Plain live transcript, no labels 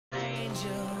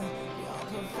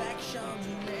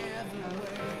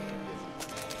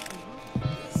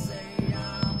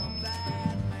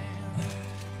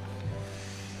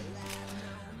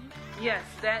Yes,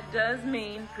 that does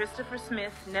mean Christopher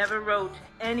Smith never wrote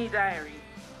any diary.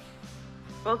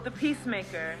 Both the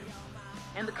peacemaker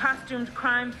and the costumed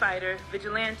crime fighter,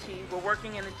 Vigilante, were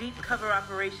working in a deep cover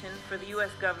operation for the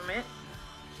U.S. government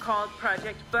called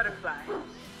Project Butterfly.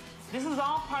 This is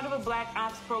all part of a Black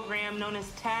Ops program known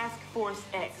as Task Force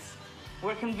X,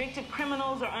 where convicted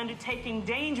criminals are undertaking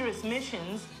dangerous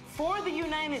missions for the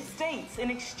United States in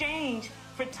exchange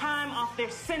for time off their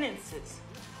sentences.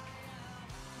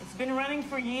 It's been running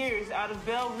for years out of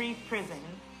Belle Reef Prison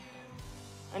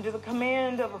under the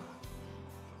command of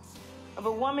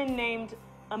a woman named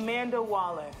Amanda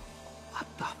Waller. What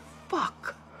the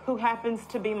fuck? Who happens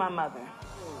to be my mother.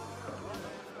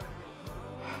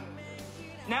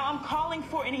 Now I'm calling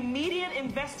for an immediate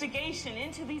investigation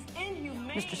into these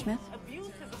inhumane Mr. Smith?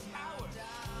 abuses of power.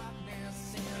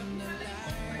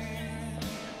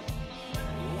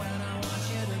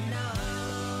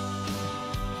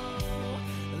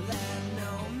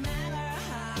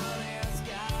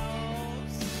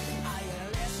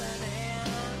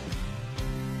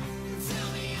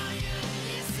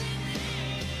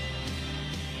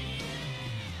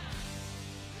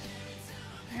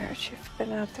 I heard you've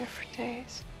been out there for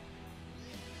days.